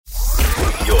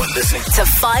You're listening to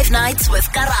 5 Nights with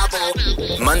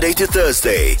Karabo. Monday to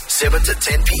Thursday, 7 to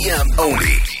 10 p.m.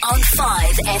 only On 5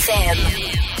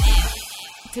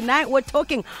 FM. Tonight we're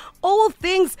talking all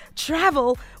things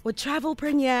travel with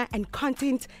Travelpreneur and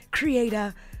content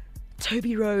creator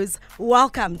Thobi Rose.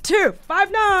 Welcome to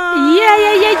 5 Nights. Yeah.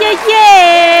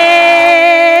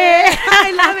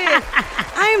 I love it.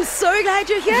 I am so glad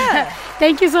you're here.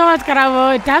 Thank you so much,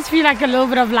 Karabo. It does feel like a little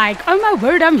bit of like, oh my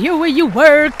word, I'm here where you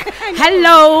work.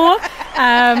 Hello.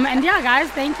 And yeah,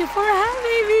 guys, thank you for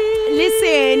having me.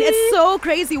 Listen, it's so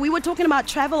crazy. We were talking about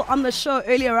travel on the show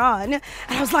earlier on, and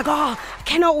I was like, oh, I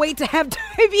cannot wait to have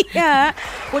Thobi here.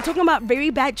 We're talking about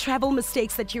very bad travel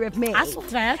mistakes that you have made. I saw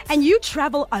that. And you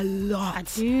travel a lot. I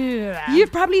do.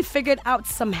 You've probably figured out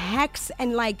some hacks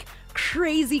and like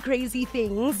crazy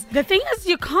things. The thing is,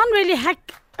 you can't really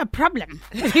hack a problem.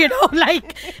 You know,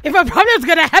 like if a problem is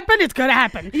going to happen, it's going to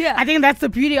happen. Yeah. I think that's the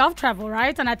beauty of travel,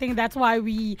 right? And I think that's why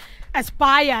we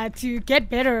aspire to get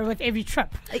better with every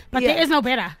trip. But there is no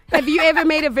better. Have you ever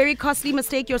made a very costly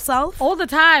mistake yourself? All the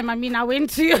time. I mean, I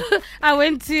went to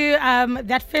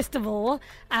that festival.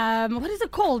 What is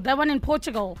it called? That one in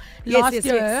Portugal last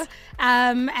year. Yes.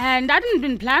 And I didn't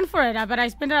even plan for it, but I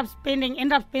ended up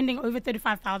spending over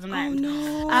 35,000 rand.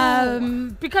 Oh no!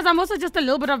 Because I'm also just a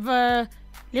little bit of a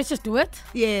let's just do it.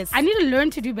 Yes. I need to learn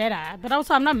to do better. But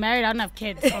also, I'm not married. I don't have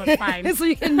kids, so it's fine. So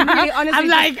you can really honestly. I'm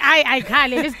like, I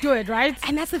can't. Let's do it, right?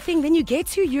 And that's the thing. Then you get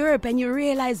to Europe and you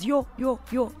realize,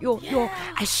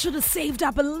 I should have saved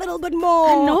up a little bit more.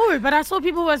 I know, but I saw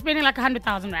people were spending like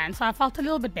 100,000 rand, so I felt a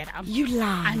little bit better. You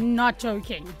lie. I'm not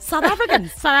joking. South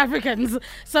Africans. South Africans.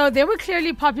 So they were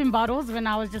clearly popping bottles when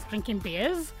I was just drinking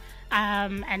beers.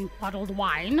 And bottled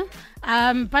wine.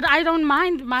 But I don't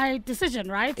mind my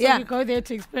decision, right? So you go there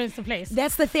to experience the place.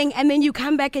 That's the thing. And then you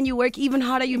come back and you work even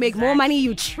harder. You make more money.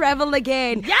 You travel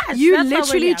again. Yes, you that's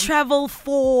literally travel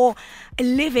for a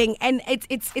living. And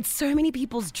it's so many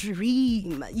people's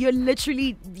dream. You're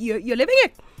literally, you're living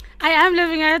it. I am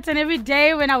living it, and every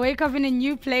day when I wake up in a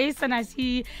new place and I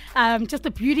see just the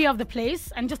beauty of the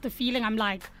place and just the feeling, I'm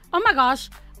like, oh my gosh,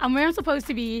 I'm where I'm supposed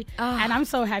to be, and I'm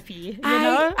so happy. You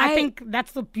know, I think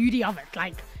that's the beauty of it.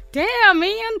 Like, damn,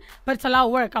 man, but it's a lot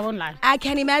of work, I won't lie. I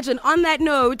can imagine. On that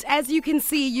note, as you can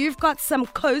see, you've got some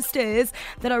coasters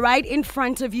that are right in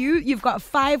front of you. You've got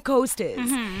 5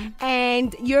 coasters,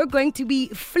 and you're going to be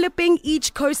flipping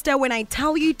each coaster when I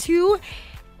tell you to,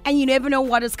 and you never know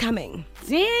what is coming.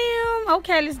 Damn.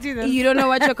 Okay, let's do this. You don't know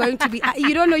what you're going to be.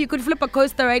 You don't know you could flip a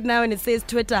coaster right now and it says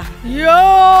Twitter.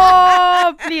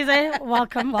 Yo, please,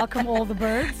 welcome all the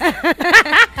birds.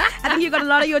 I think you got a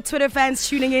lot of your Twitter fans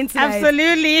tuning in tonight.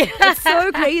 Absolutely. It's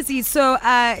so crazy. So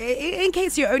in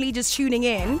case you're only just tuning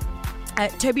in,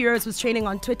 Thobi Rose was training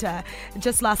on Twitter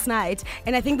just last night,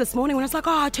 and I think this morning when I was like,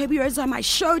 oh, Thobi Rose is on my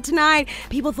show tonight,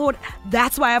 people thought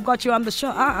that's why I've got you on the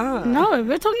show. No,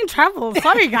 we're talking travel.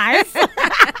 Sorry, guys.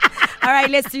 All right,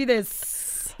 let's do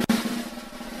this.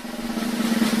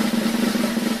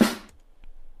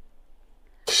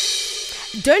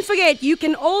 Don't forget, you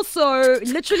can also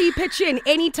literally pitch in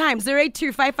anytime.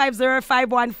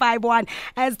 082-550-5151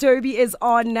 as Thobi is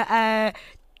on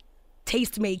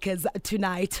Tastemakers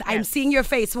tonight. Yes. I'm seeing your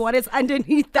face. What is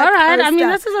underneath that? All right. poster? I mean,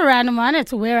 this is a random one.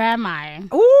 It's Where Am I?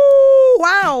 Ooh,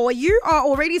 wow. You are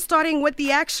already starting with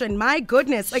the action. My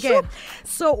goodness. Okay. Sure.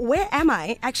 So Where Am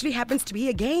I actually happens to be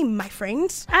a game, my friend.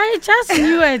 I just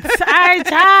knew it.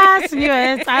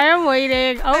 I am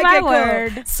waiting. Oh, okay, my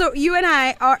word. Cool. So you and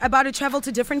I are about to travel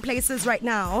to different places right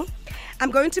now. I'm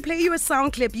going to play you a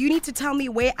sound clip. You need to tell me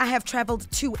where I have traveled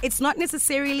to. It's not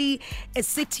necessarily a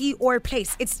city or a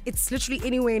place. It's literally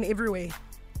anywhere and everywhere.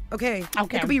 Okay. It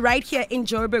could be right here in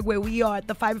Joburg where we are at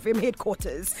the 5FM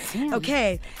headquarters. Damn.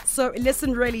 Okay. So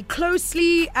listen really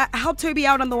closely. Help Thobi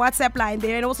out on the WhatsApp line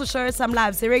there and also show us some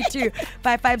love.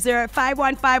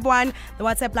 082-550-5151. The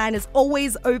WhatsApp line is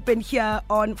always open here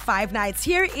on 5 Nights.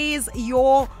 Here is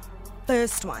your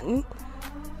first one.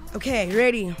 Okay,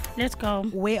 ready? Let's go.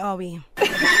 Where are we?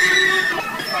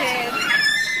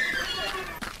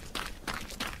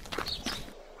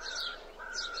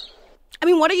 I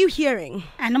mean, what are you hearing?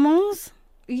 Animals?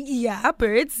 Yeah,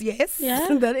 birds, yes.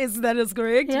 Yeah. That is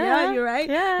correct. Yeah, you're right.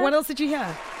 Yeah. What else did you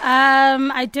hear?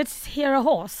 I did hear a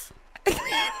horse.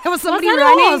 There was somebody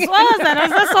running. What was that? I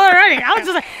was so running. I was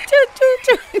just like, choo, choo,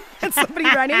 choo. Somebody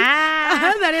running.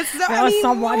 That is so, that was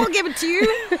someone. We'll give it to you.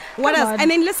 What else? And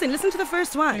then listen to the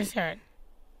first one. Just hear it.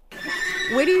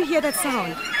 Where do you hear that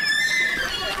sound?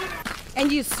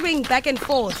 And you swing back and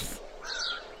forth.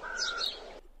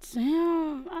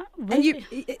 Damn. And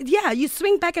you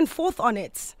swing back and forth on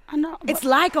it. I know. It's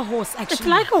like a horse, actually. It's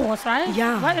like a horse, right?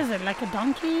 Yeah. What is it? Like a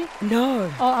donkey? No.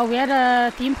 Or are we at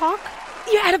a theme park?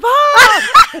 You're at a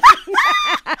park.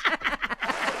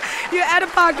 You're at a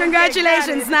park.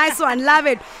 Congratulations. Nice one. Love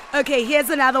it. Okay, here's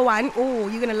another one. Oh,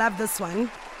 you're going to love this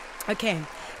one. Okay.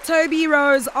 Thobi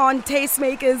Rose on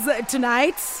Tastemakers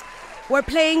tonight. We're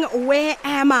playing Where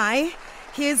Am I?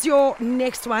 Here's your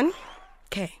next one.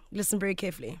 Okay, listen very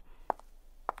carefully.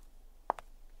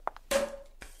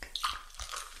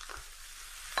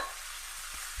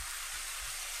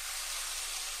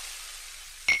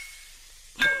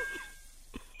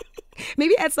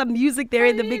 Maybe add some music there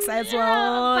in the mix as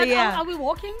well. But Yeah. Are we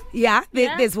walking? Yeah,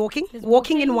 Yeah. there's walking. There's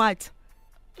Walking in walking. what?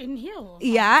 In heels.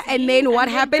 Yeah, obviously. and then what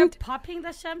they're happened? Popping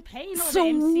the champagne or So, the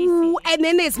MCC. and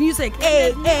then there's music.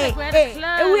 Hey, there's hey, music. We're at hey. a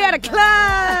club. And we're at a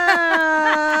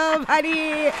club,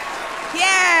 honey.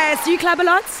 Yes. Do you club a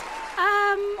lot?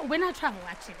 When I travel,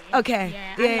 actually. Okay.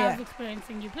 Yeah, Yeah, I love yeah.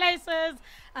 experiencing new places,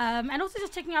 and also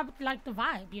just checking out like the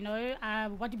vibe. You know,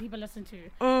 what do people listen to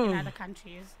in other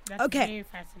countries? That's Okay. very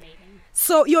fascinating.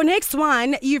 So your next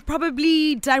one, you've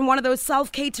probably done one of those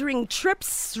self-catering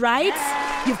trips, right?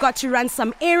 Yeah. You've got to run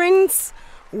some errands.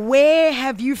 Where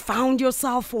have you found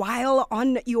yourself while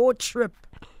on your trip?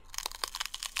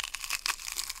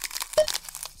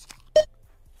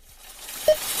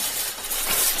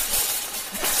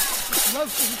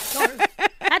 Grocery store.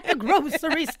 At the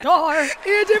grocery store.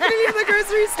 Yeah, definitely in the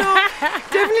grocery store.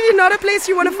 Definitely not a place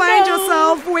you want to find No.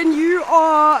 yourself when you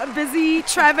are busy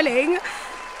traveling.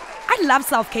 I love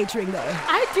self-catering though.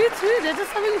 I do too. There's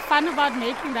just something fun about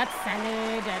making that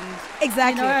salad and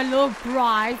Exactly. you know, a little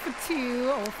braai for 2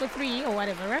 or for 3 or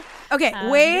whatever. Okay,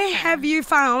 where yeah. have you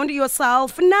found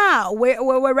yourself now?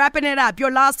 We're wrapping it up.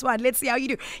 Your last one. Let's see how you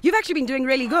do. You've actually been doing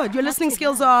really good. Your listening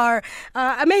skills are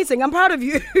amazing. I'm proud of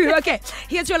you. Okay,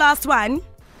 here's your last one.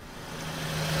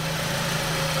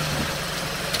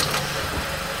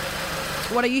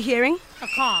 What are you hearing? A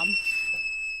car.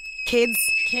 Kids?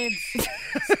 Kids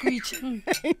screeching.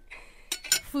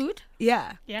 Food.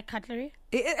 Yeah. Yeah, cutlery.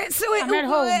 I'm at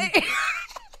home.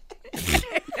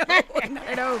 No, not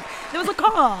at home. There was a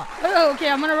car. Oh, okay.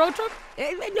 I'm on a road trip.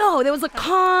 No, there was a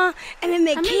car, and then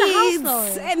there I'm in the kids,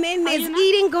 house, though. and then Are there's you not?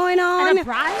 eating going And on, a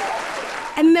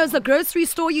braai. and there was a grocery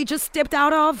store you just stepped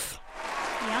out of.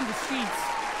 Yeah, on the streets.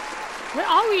 Where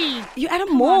are we? You're at a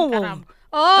Come on, mall. Karabo.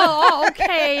 Oh,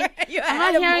 okay. You're I'm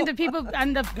at not a hearing mall. the people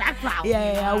in the background.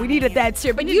 Yeah, we needed that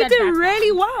too. But We need you that did background.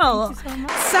 really well. Thank you so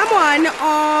much. Someone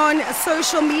on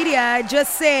social media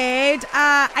just said,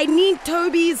 I need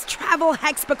Thobi's travel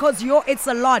hacks because it's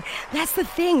a lot. That's the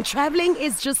thing. Traveling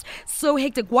is just so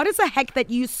hectic. What is a hack that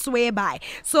you swear by?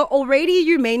 So already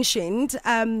you mentioned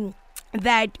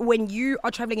that when you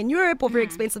are traveling in Europe or very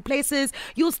expensive places,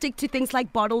 you'll stick to things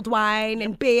like bottled wine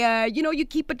and beer. You know, you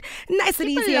keep it nice and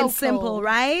Keep it easy and local. simple,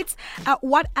 right?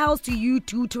 What else do you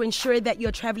do to ensure that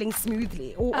you're traveling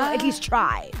smoothly, or at least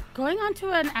try? Going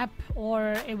onto an app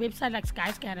or a website like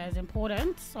Skyscanner is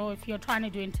important. So if you're trying to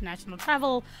do international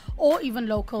travel or even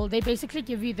local, they basically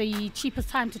give you the cheapest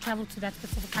time to travel to that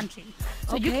specific country.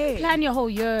 So you Okay. can plan your whole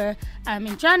year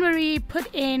in January,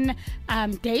 put in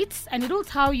dates, and it'll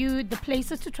tell you the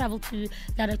places to travel to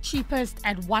that are cheapest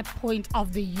at what point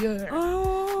of the year.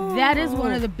 Oh. That is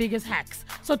one of the biggest hacks.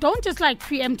 So don't just like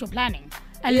preempt your planning.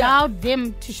 Allow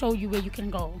them to show you where you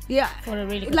can go. Yeah. For a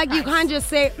really good Like you price. can't just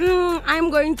say, I'm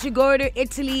going to go to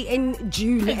Italy in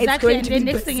June. It's Exactly, going and to then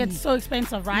be next thing busy. it's so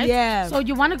expensive, right? Yeah. So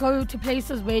you want to go to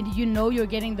places where you know you're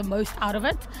getting the most out of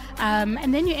it,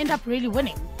 and then you end up really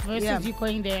winning versus you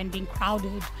going there and being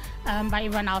crowded by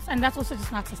everyone else, and that's also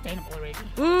just not sustainable, really.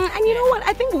 And you know what?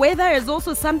 I think weather is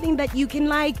also something that you can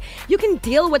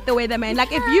deal with the weather, man.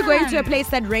 Like if you're going to a place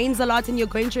that rains a lot and you're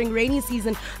going during rainy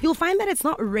season, you'll find that it's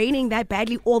not raining that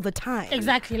badly all the time.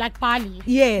 Exactly, like Bali.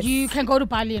 Yes. You can go to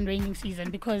Bali in raining season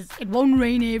because it won't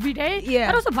rain every day. Yeah.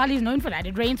 But also Bali is known for that.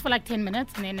 It rains for like 10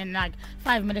 minutes and then in like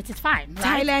 5 minutes it's fine,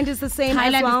 right? Thailand is the same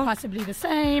Thailand as well. is possibly the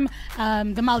same.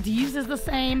 The Maldives is the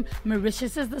same.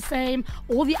 Mauritius is the same.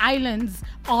 All the islands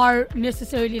are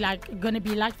necessarily like going to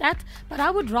be like that. But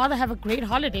I would rather have a great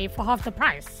holiday for half the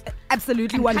price.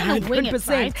 Absolutely, And kinda wing it, 100%.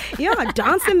 right? Yeah,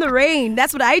 dance in the rain.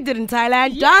 That's what I did in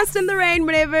Thailand. Danced in the rain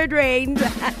whenever it rained.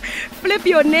 Flip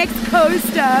your next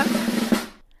coaster.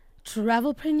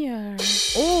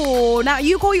 Travelpreneur. Oh, now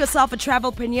you call yourself a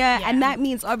travelpreneur, and that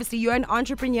means obviously you're an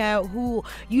entrepreneur who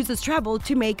uses travel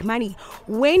to make money.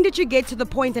 When did you get to the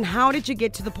point, and how did you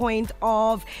get to the point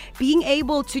of being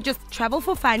able to just travel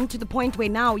for fun to the point where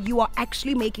now you are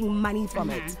actually making money from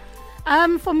it?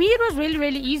 For me, it was really,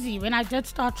 really easy. When I did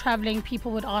start traveling,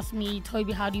 people would ask me,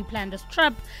 Thobi, how do you plan this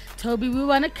trip? Thobi, we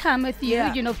want to come with you.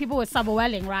 Yeah. You know, people were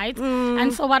subwelling, right?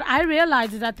 And so what I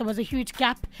realized is that there was a huge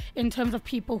gap in terms of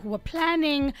people who were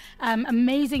planning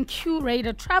amazing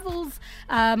curated travels,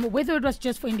 whether it was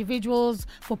just for individuals,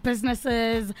 for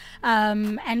businesses,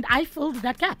 and I filled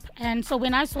that gap. And so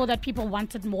when I saw that people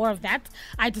wanted more of that,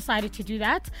 I decided to do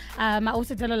that. I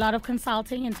also did a lot of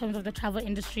consulting in terms of the travel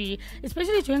industry,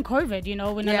 especially during COVID, you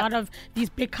know, when a lot of these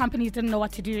big companies didn't know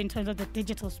what to do in terms of the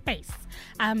digital space.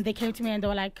 They came to me and they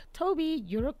were like, Thobi,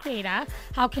 you're a creator.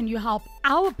 How can you help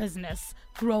our business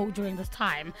grow during this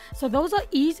time? So those are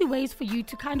easy ways for you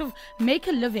to kind of make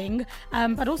a living,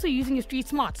 but also using your street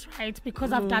smarts, right?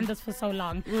 Because I've done this for so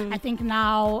long. I think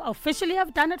now officially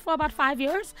I've done it for about 5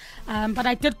 years, but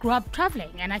I did grow up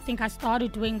traveling, and I think I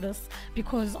started doing this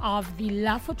because of the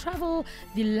love for travel,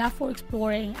 the love for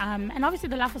exploring, and obviously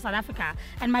the love for South Africa.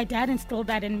 And my dad instilled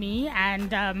that in me,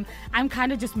 and I'm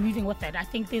kind of just moving with it. I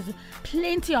think there's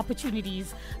plenty of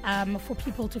opportunities for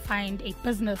people to find a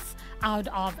business out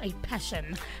of a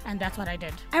passion, and that's what I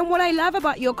did. And what I love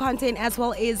about your content as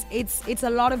well is it's a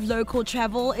lot of local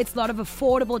travel, it's a lot of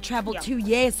affordable travel too.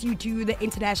 Yes, you do the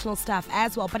international stuff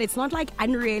as well, but it's not like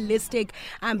unrealistic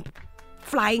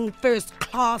flying first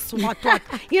class, what.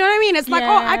 You know what I mean? It's like,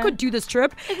 oh, I could do this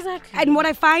trip. Exactly. And what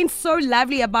I find so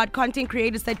lovely about content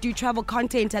creators that do travel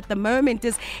content at the moment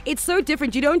is it's so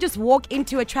different. You don't just walk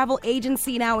into a travel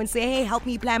agency now and say, hey, help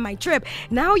me plan my trip.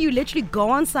 Now you literally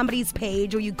go on somebody's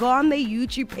page or you go on their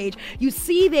YouTube page. You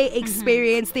see their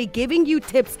experience. They're giving you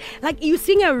tips. Like you're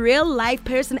seeing a real life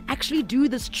person actually do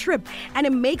this trip, and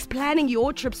it makes planning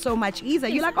your trip so much easier.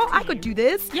 You're like, oh, I could do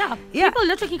this. Yeah. People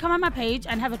literally can come on my page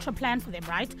and have a trip plan for them,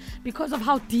 right? Because of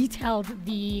how detailed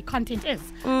the content is.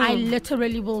 I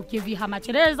literally will give you how much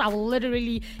it is. I will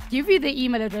literally give you the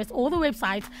email address or the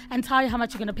website and tell you how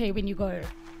much you're going to pay when you go.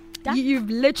 You've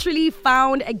literally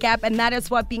found a gap, and that is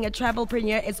what being a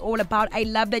travelpreneur is all about. I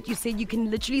love that you said you can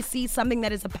literally see something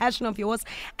that is a passion of yours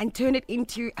and turn it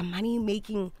into a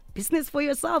money-making business for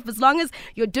yourself, as long as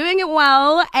you're doing it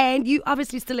well and you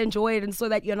obviously still enjoy it, and so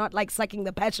that you're not like sucking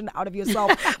the passion out of yourself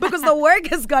because the work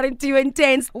has gotten too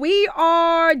intense. We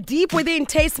are deep within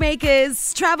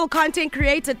Tastemakers. Travel content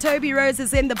creator Thobi Rose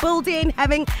is in the building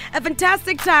having a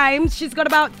fantastic time. She's got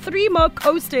about 3 more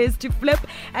coasters to flip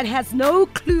and has no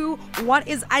clue what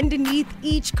is underneath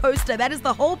each coaster. That is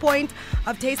the whole point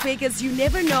of Tastemakers. You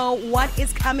never know what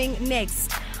is coming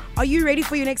next. Are you ready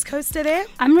for your next coaster there?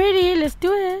 I'm ready. Let's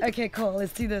do it. Okay, cool.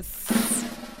 Let's do this.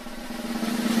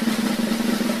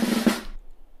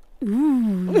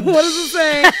 What does it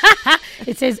say?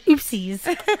 It says oopsies.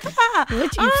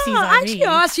 Which oopsies are these? Actually,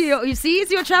 asked you your oopsies,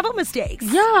 your travel mistakes.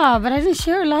 Yeah, but I didn't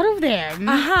share a lot of them.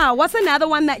 What's another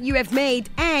one that you have made?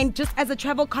 And just as a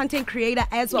travel content creator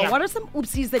as well, what are some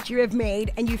oopsies that you have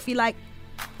made and you feel like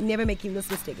never making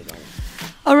this mistake again?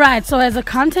 All right, so as a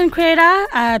content creator,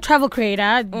 travel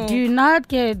creator, do not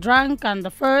get drunk on the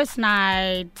first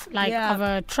night of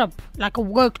a trip, like a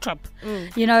work trip.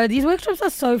 You know, these work trips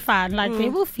are so fun. Like they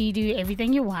will feed you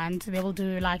everything you want. They will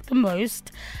do like the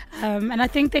most. And I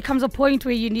think there comes a point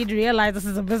where you need to realize this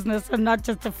is a business and not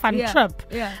just a fun trip.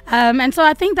 And so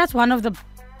I think that's one of the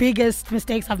biggest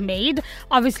mistakes I've made.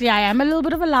 Obviously, I am a little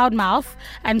bit of a loud mouth,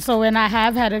 and so when I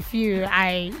have had a few,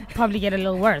 I probably get a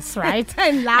little worse, right?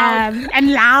 And loud.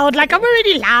 And loud. Like I'm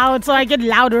already loud, so I get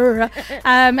louder.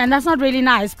 And that's not really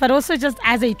nice. But also just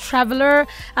as a traveler,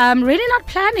 really not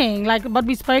planning, like what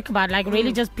we spoke about, like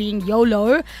really just being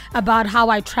YOLO about how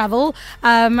I travel.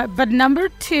 But number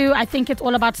 2, I think it's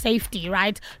all about safety,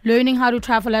 right? Learning how to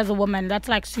travel as a woman. That's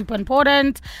like super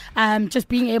important. Just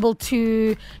being able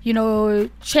to, you know,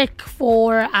 check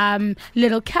for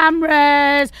little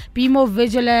cameras, be more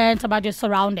vigilant about your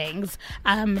surroundings.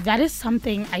 That is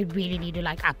something I really need to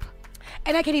like up.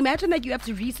 And I can imagine that you have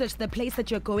to research the place that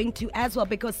you're going to as well,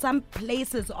 because some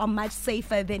places are much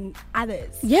safer than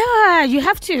others. Yeah, you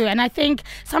have to. And I think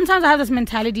sometimes I have this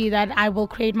mentality that I will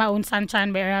create my own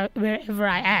sunshine wherever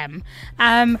I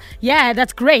am. Yeah,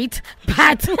 that's great,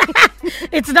 but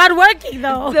it's not working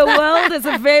though. The world is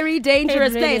a very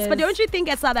dangerous really place. is. But don't you think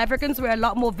as South Africans, we're a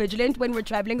lot more vigilant when we're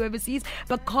traveling overseas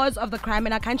because of the crime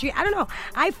in our country? I don't know.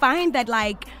 I find that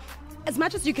like, as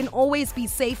much as you can always be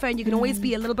safer and you can always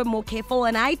be a little bit more careful,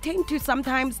 and I tend to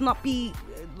sometimes not be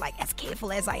like as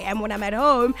careful as I am when I'm at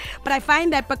home, but I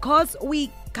find that because we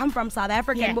come from South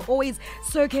Africa, and Yeah. we're always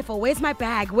so careful. Where's my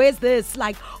bag? Where's this?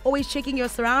 Like, always checking your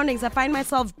surroundings. I find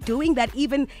myself doing that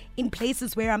even in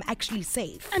places where I'm actually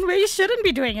safe. And where you shouldn't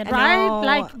be doing it, I right? know.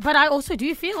 Like, but I also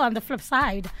do feel on the flip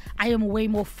side, I am way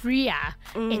more freer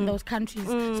in those countries.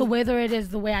 So whether it is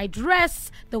the way I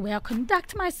dress, the way I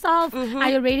conduct myself,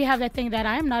 I already have that thing that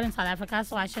I am not in South Africa,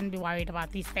 so I shouldn't be worried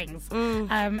about these things.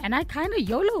 And I kind of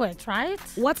YOLO it, right?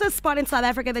 What's a spot in South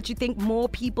Africa that you think more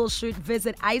people should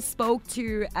visit? I spoke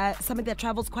to somebody that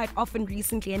travels quite often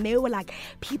recently, and they were like,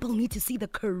 people need to see the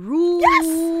Karoo. Yes!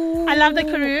 I love the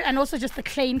Karoo and also just the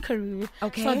Klein Karoo.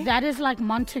 Okay. So that is like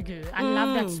Montagu. I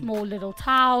love that small little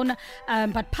town.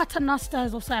 But Paternoster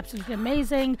is also absolutely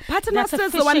amazing. Paternoster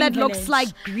That's a is the one that fishing looks village. like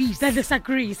Greece. That looks like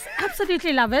Greece.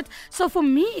 Absolutely love it. So for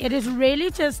me, it is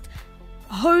really just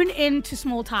hone into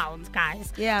small towns,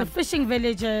 guys. Yeah. The fishing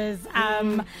villages,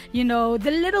 you know,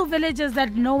 the little villages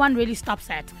that no one really stops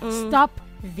at. Stop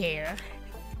there.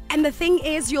 And the thing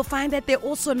is, you'll find that they're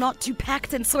also not too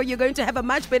packed, and so you're going to have a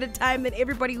much better time than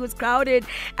everybody who's crowded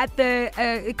at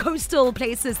the coastal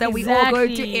places that we all go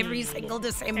to Exactly. every single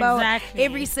December, Exactly.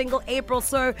 every single April.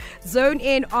 So zone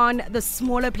in on the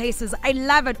smaller places. I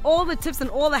love it. All the tips and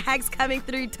all the hacks coming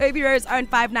through. Tobi Rose on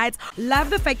 5 nights. Love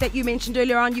the fact that you mentioned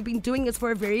earlier on you've been doing this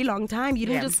for a very long time. You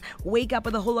didn't Yeah. just wake up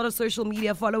with a whole lot of social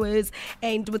media followers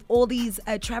and with all these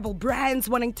travel brands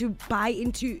wanting to buy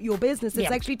into your business. It's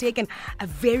Yeah. actually taken a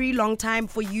very long time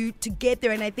for you to get there,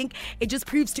 and I think it just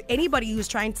proves to anybody who's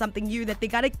trying something new that they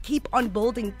gotta keep on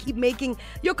building, keep making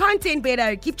your content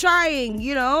better, keep trying,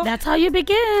 you know. That's how you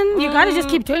begin. You gotta just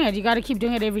keep doing it. You gotta keep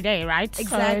doing it every day, right?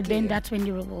 Exactly. So then that's when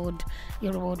your reward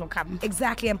will come.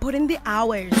 Exactly, and put in the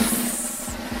hours.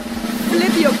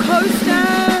 Flip your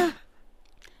coaster.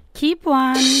 Keep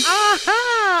one.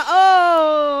 Aha!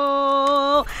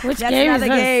 Oh, Which that's game is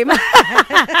another this? game.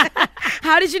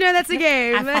 How did you know that's a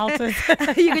game? I felt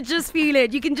it. You could just feel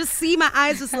it. You can just see my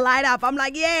eyes just light up. I'm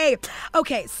like, yay.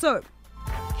 Okay, so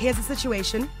here's the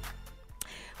situation.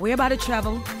 We're about to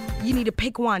travel. You need to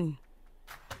pick one.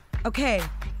 Okay.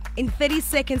 In 30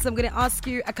 seconds, I'm going to ask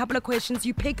you a couple of questions.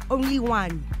 You pick only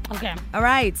one. Okay, All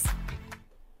right.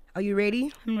 Are you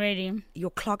ready? I'm ready.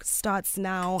 Your clock starts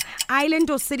now. Island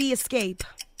or city escape?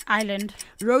 Island,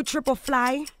 Road trip or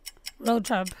fly? road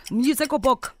trip, Music or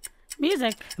book?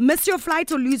 music. Miss your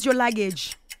flight or lose your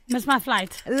luggage? Miss my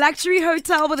flight. Luxury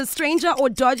hotel with a stranger or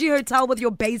dodgy hotel with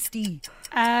your bestie?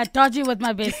 Dodgy with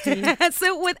my bestie.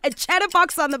 Sit with a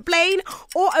chatterbox on the plane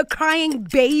or a crying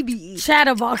baby?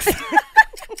 Chatterbox.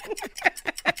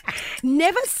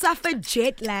 Never suffer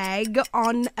jet lag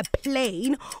on a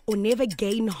plane or never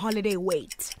gain holiday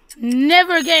weight?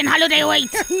 Never again holiday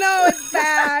weight. No, it's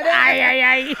bad.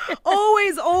 Aye.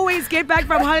 Always get back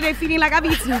from holiday feeling like I've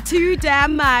eaten too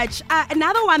damn much.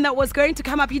 Another one that was going to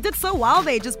come up. You did so well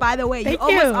there, just by the way. Thank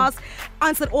you you. almost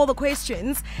answered all the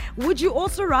questions. Would you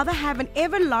also rather have an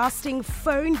everlasting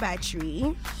phone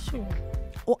battery Sure.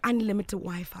 or unlimited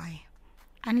Wi-Fi?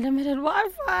 Unlimited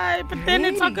Wi-Fi, but then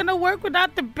it's not gonna work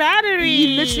without the battery.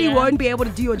 You literally won't be able to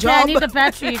do your Yeah, I job. need the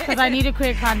battery because I need to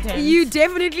create content. You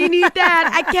definitely need that.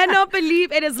 I cannot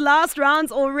believe it is last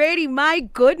rounds already. My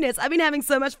goodness. I've been having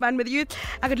so much fun with you.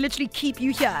 I could literally keep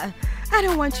you here. I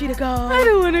don't want you to go. I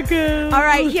don't want to go. All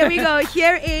right, here we go.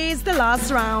 Here is the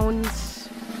last round.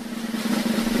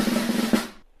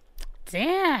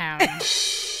 Damn.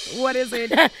 What is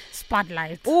it?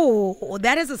 Spotlight. Oh,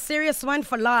 that is a serious one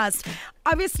for last.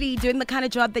 Obviously, doing the kind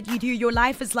of job that you do, your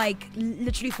life is like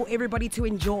literally for everybody to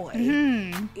enjoy.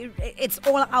 It's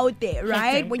all out there,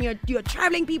 right? Okay. When you're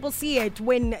traveling, people see it.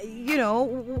 When, you know,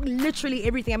 literally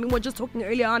everything. I mean, we we're just talking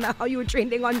earlier on how you were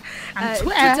trending on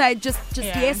Twitter just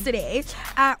Yeah. yesterday.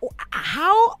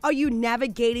 How are you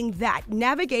navigating that?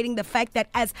 Navigating the fact that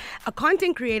as a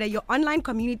content creator, your online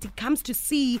community comes to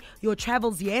see your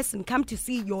travels, yes, and come to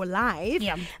see your life.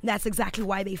 Yeah. That's exactly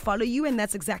why they follow you, and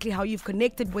that's exactly how you've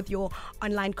connected with your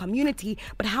online community.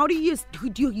 But how do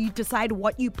you decide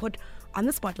what you put on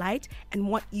the spotlight and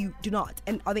what you do not?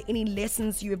 And are there any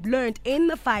lessons you have learned in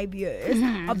the 5 years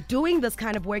of doing this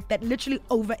kind of work that literally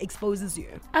overexposes you?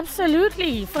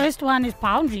 Absolutely. First one is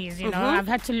boundaries. You know, I've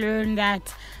had to learn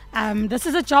that this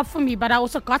is a job for me, but I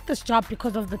also got this job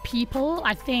because of the people.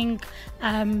 I think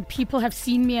people have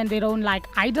seen me and they don't like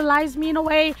idolize me in a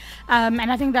way. And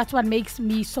I think that's what makes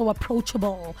me so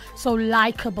approachable, so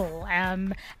likable.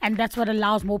 And that's what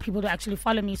allows more people to actually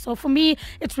follow me. So for me,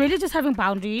 it's really just having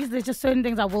boundaries. There's just certain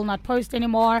things I will not post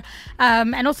anymore.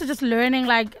 And also just learning,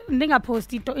 like, thing I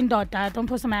post in daughter, don't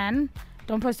post a man.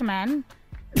 Don't post a man.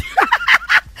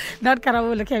 Not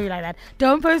Karabo, look at me like that.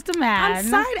 Don't post a man. I'm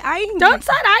side-eyeing. Don't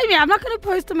side-eye me. I'm not going to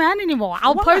post a man anymore.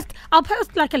 I'll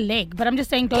post like a leg, but I'm just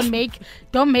saying don't make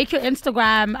your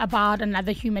Instagram about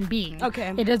another human being.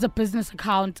 Okay. It is a business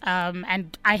account,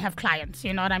 and I have clients,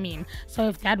 you know what I mean? So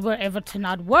if that were ever to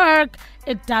not work,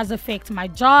 it does affect my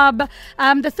job.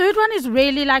 The third one is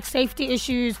really like safety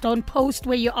issues. Don't post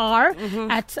where you are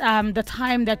at the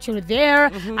time that you're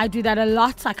there. I do that a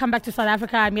lot. I come back to South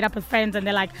Africa, I meet up with friends, and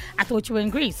they're like, I thought you were in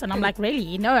Greece. And I'm like,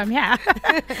 really? No, I'm here.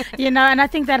 And I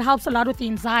think that helps a lot with the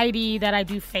anxiety that I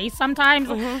do face sometimes.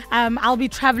 I'll be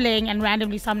traveling and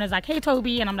randomly someone is like, hey,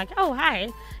 Thobi. And I'm like, oh, hi.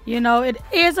 It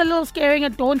is a little scary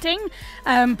and daunting.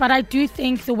 But I do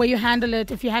think the way you handle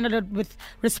it, if you handle it with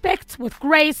respect, with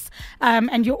grace,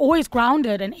 and you're always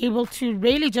grounded and able to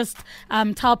really just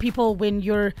tell people when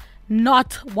you're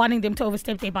not wanting them to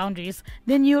overstep their boundaries,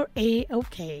 then you're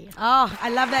A-okay. Oh, I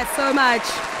love that so much.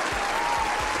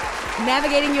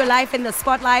 Navigating your life in the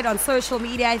spotlight on social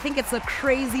media, I think it's a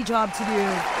crazy job to do.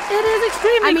 It is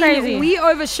extremely crazy. We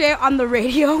overshare on the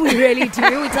radio, we really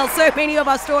do. We tell so many of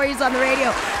our stories on the radio,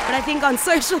 but I think on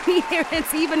social media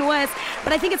it's even worse.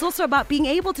 But I think it's also about being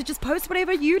able to just post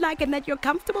whatever you like and that you're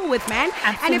comfortable with, man.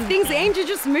 Absolutely. And if things end, you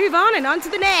just move on and on to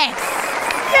the next.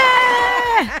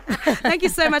 Yeah! Thank you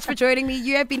so much for joining me.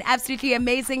 You have been absolutely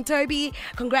amazing, Thobi.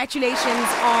 Congratulations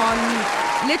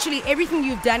on literally everything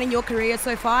you've done in your career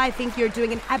so far. I think you're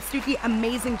doing an absolutely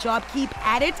amazing job. Keep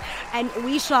at it. And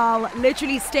we shall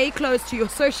literally stay close to your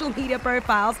social media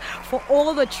profiles for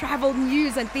all the travel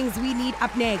news and things we need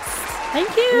up next.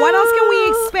 Thank you. What else can we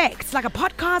expect? Like a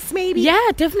podcast maybe?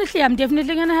 Yeah, definitely. I'm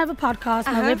definitely going to have a podcast.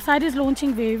 My website is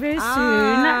launching very, very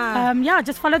soon.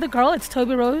 Just follow the girl. It's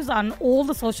Thobi Rose on all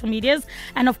the social medias.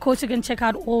 And of course, you can check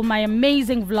out all my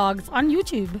amazing vlogs on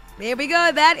YouTube. There we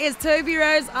go. That is Thobi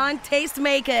Rose on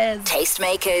Tastemakers.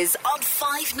 Tastemakers on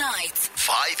 5 nights.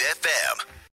 5 FM.